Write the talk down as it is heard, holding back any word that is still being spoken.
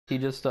he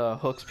just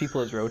hooks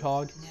people as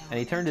Roadhog, and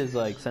he turned his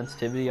like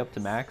sensitivity up to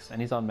max, and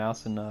he's on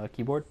mouse and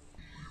keyboard.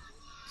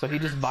 So he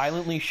just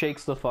violently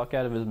shakes the fuck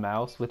out of his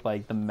mouse with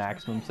like the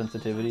maximum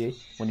sensitivity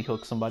when he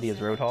hooks somebody as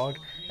Roadhog,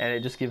 and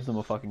it just gives them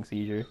a fucking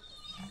seizure.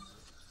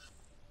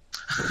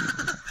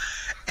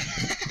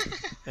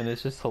 And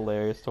it's just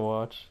hilarious to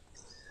watch.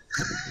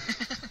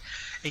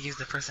 It gives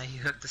the person he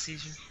hooked the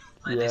seizure.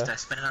 Like Yeah. they start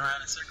spinning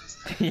around in circles.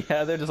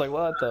 Yeah, they're just like,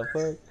 what the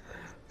fuck?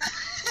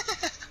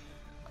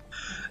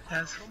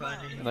 That's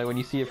funny. And like when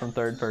you see it from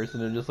third person,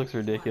 it just looks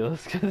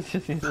ridiculous because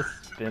he's just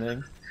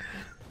spinning.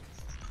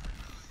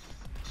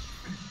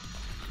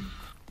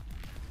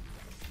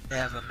 They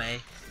have a May.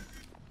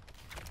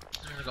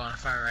 I'm gonna go on the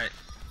far right.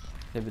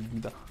 They have a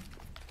diva.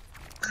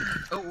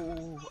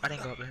 Oh, I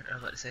didn't go up there. I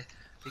was about to say,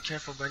 be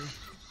careful, buddy.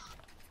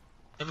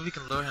 Maybe we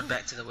can lure him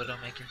back to the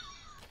Widowmaker.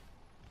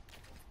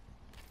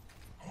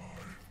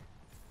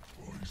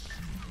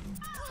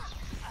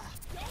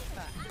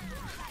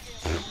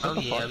 Oh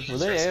yeah, Were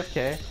they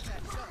AFK?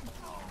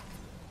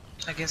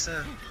 I guess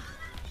so.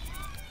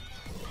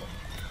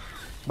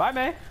 Bye,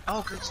 May.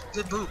 Oh,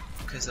 good boot.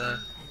 Cause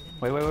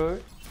Wait. Oh,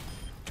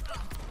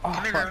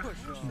 come here, fuck. girl.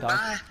 Dodge.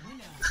 Bye.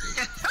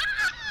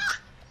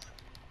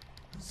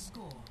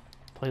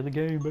 Play the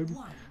game, baby.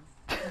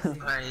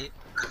 Right.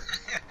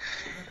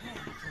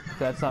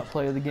 That's not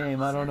play the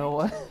game. I don't know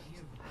what.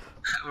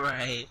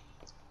 Right.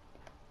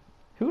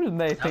 Who did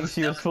May think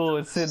she was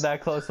fooling sitting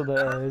that close to the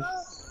edge?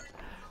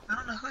 I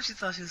don't know who she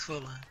thought she was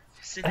fooling.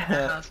 She's sitting in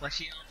the house like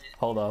she owned it.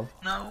 Hold up.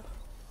 No.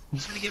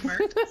 She's gonna get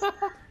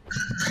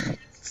murked.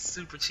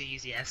 Super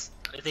cheese, yes.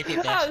 If they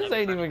pick that, This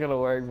ain't even gonna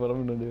work, but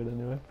I'm gonna do it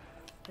anyway.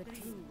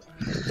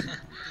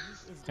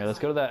 Yeah, let's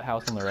go to that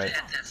house on the right.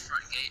 At that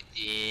front gate.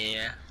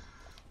 Yeah.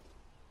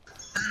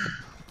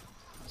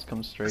 Just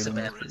come straight That's a in.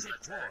 bad place.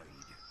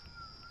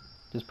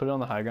 Just put it on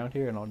the high ground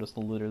here, and I'll just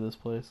litter this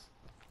place.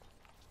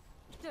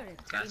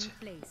 Gotcha.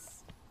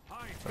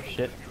 Oh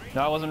shit!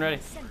 No, I wasn't ready.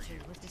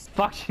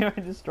 Fuck! She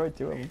already destroyed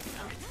two of them.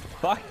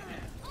 Fuck!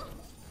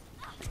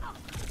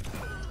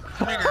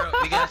 Come here, girl.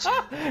 We got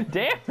you.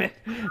 Damn it!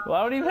 Well,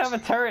 I don't even have a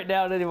turret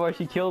down anymore.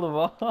 She killed them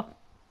all.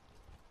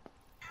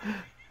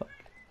 Fuck.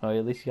 Oh,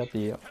 at least you got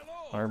the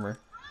armor.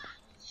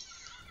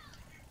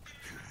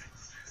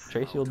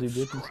 Tracy will do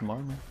good with some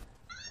armor.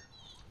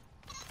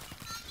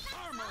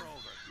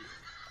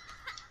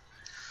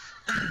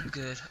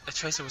 Good. A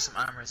tracer with some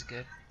armor is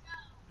good.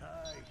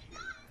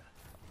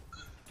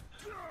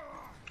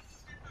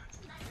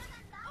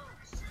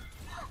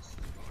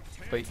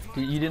 Wait,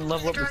 you didn't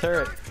level up the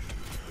turret.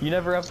 You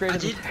never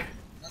upgraded the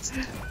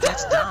turret.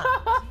 That's dumb.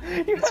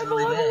 You That's had the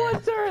really level bad.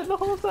 1 turret the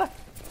whole time.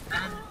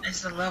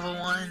 It's the level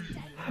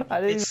 1.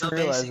 I didn't It's so even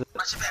realize basic. it.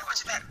 Watch your back,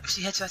 watch your back. If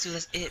she headshots you,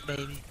 that's it,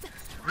 baby.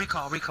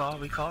 Recall.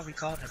 Never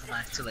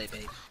mind. Too late,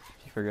 baby.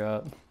 She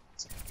forgot.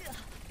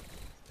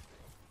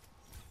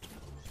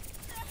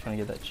 Trying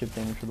to get that chip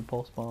damage for the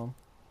pulse bomb.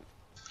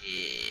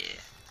 Yeah.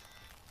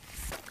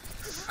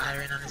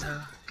 Firing on his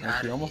hoe. Yeah,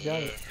 Got she it. almost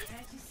got yeah. it.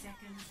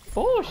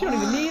 Oh, she don't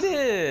even need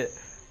it!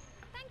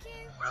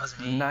 That was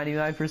me.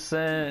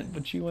 99%,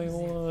 but you ain't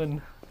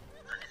won.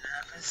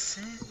 99%.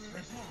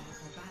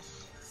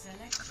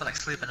 I feel like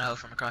sleeping a hoe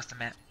from across the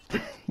map.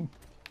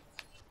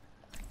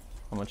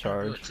 I'm a Do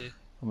charge. it too.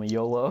 I'm a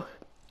YOLO.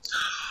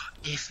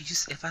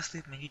 If I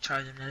sleep and you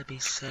charge him, that'd be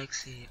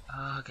sexy.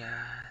 Oh god,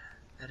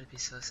 that'd be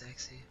so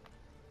sexy.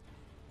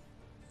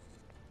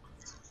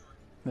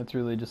 That's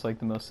really just like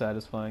the most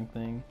satisfying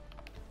thing.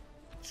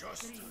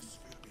 Justice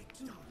will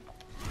be done.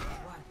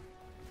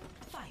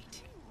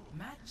 Fight.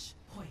 Match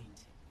point.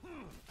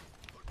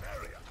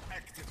 Barrier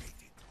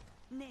activated.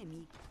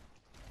 Nemi.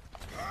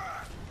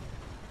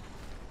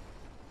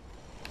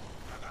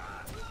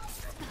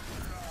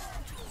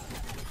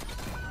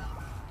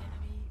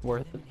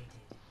 Worth it.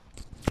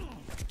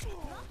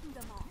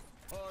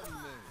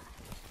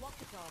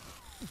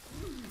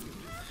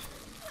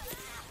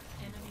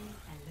 Enemy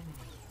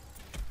eliminated.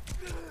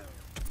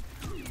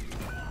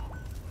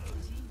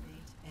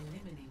 Teammate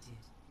eliminated.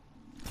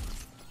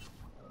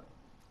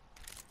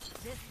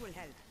 This will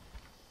help.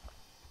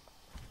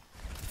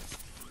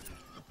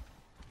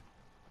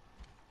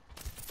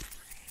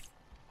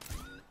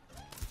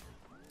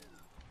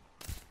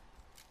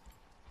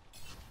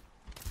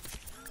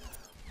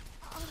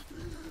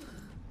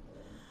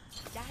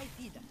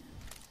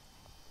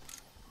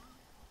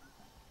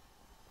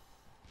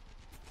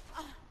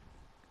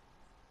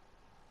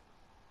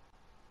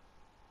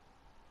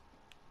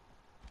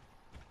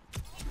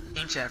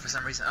 Game chat for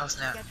some reason. Oh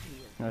snap.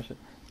 No shit.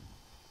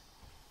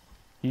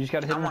 You just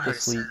gotta hit I them want with her the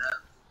to set sleep up.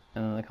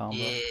 and then the combo.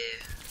 Yeah. I want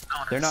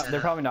her They're to not. set They're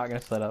up. probably not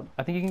gonna set up.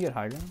 I think you can get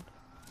high ground.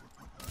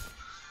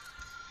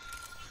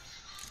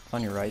 It's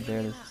on your right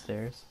there. There's the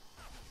stairs.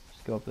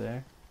 Just go up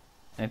there.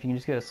 And if you can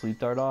just get a sleep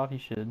dart off, you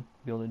should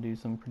be able to do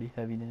some pretty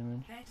heavy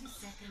damage. 30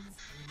 seconds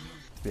remaining.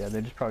 Yeah,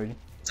 they're just probably.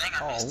 Dang,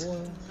 I missed. Oh, what?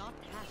 Not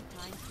have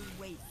time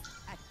to wait.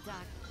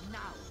 Attack now.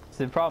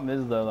 See, the problem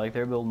is though, like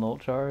they're building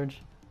ult charge,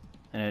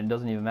 and it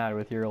doesn't even matter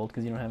with your ult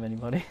because you don't have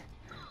anybody.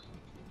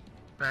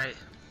 Right.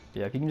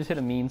 Yeah, if you can just hit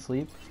a mean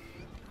sleep.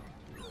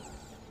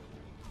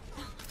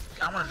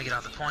 I want him to get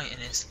off the point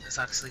and then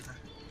so I can sleep him.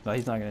 No,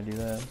 he's not gonna do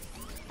that.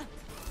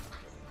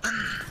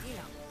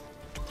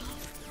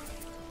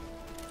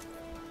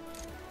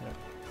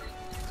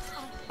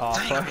 Oh,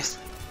 Dang, I fuck. missed.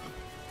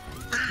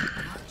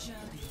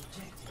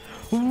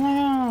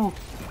 Ooh.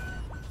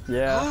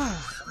 Yeah,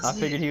 Ooh, I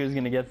figured he was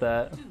gonna get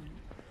that.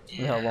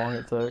 yeah. Look how long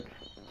it took.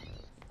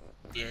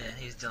 Yeah,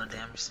 he's dealing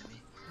damage to me.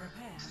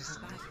 Prepare for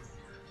battle.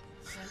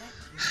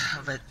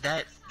 Select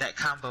But that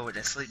combo with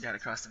that sleep dart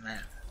across the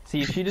map.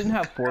 See, if she didn't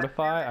have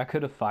Fortify, I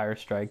could have Fire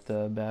Striked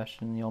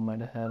Bastion. Y'all might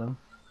have had him.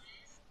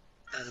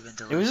 That would have been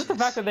delicious. It was just the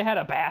fact that they had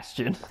a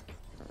Bastion.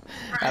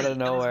 Out of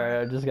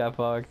nowhere, I just got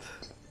fucked.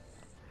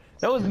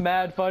 That was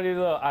mad funny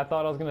though. I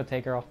thought I was gonna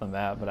take her off the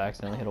map, but I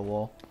accidentally hit a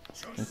wall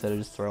instead of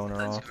just throwing her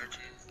off.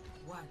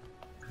 one.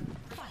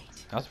 Fight.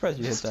 I was surprised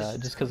you hit that,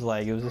 just cause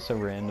like it was just so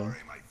random. Worry,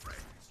 my friends.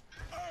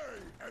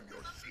 I am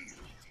your shield.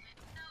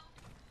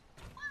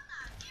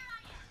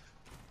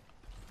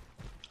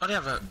 Oh, they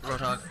have a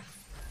Roadhog.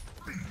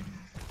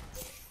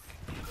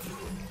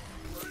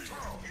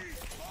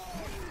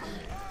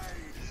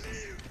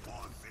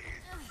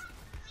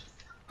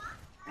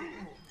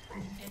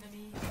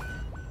 Enemy.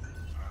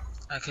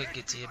 I couldn't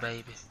get to you,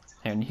 baby.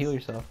 Here, and heal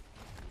yourself.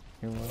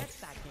 You're well.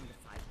 Get back in the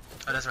fight.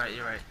 Oh, that's right.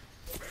 You're right.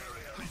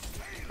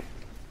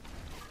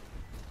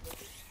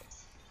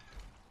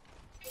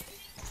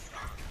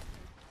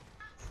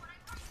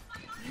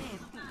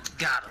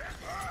 Got him.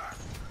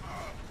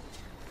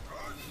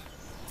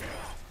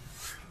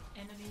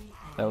 Enemy.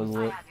 That was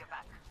lit.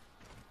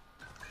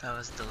 That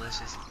was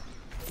delicious.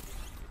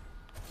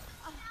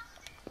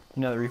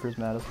 You know the Reaper's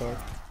mad as fuck.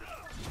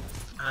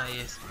 Ah,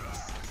 yes.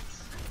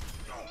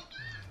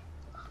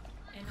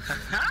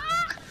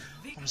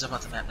 I'm just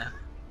about the map now.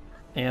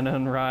 Anna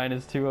and Ryan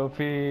is too OP.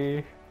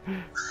 For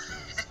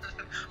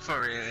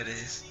real, it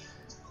is.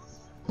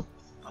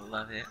 I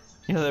love it.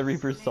 You know that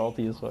Reaper's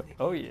salty as fuck.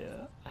 Oh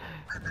yeah.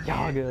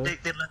 Yaga. They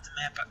left the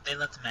map. They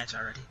left the match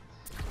already.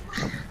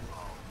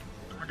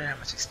 I wonder how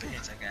much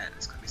experience I got.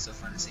 It's gonna be so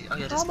fun to see. Oh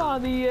yeah, this I'm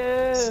on the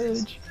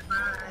edge. Bye.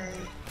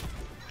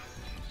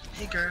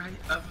 Hey girl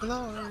of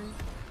glory.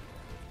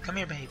 Come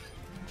here, baby.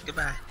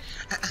 Goodbye.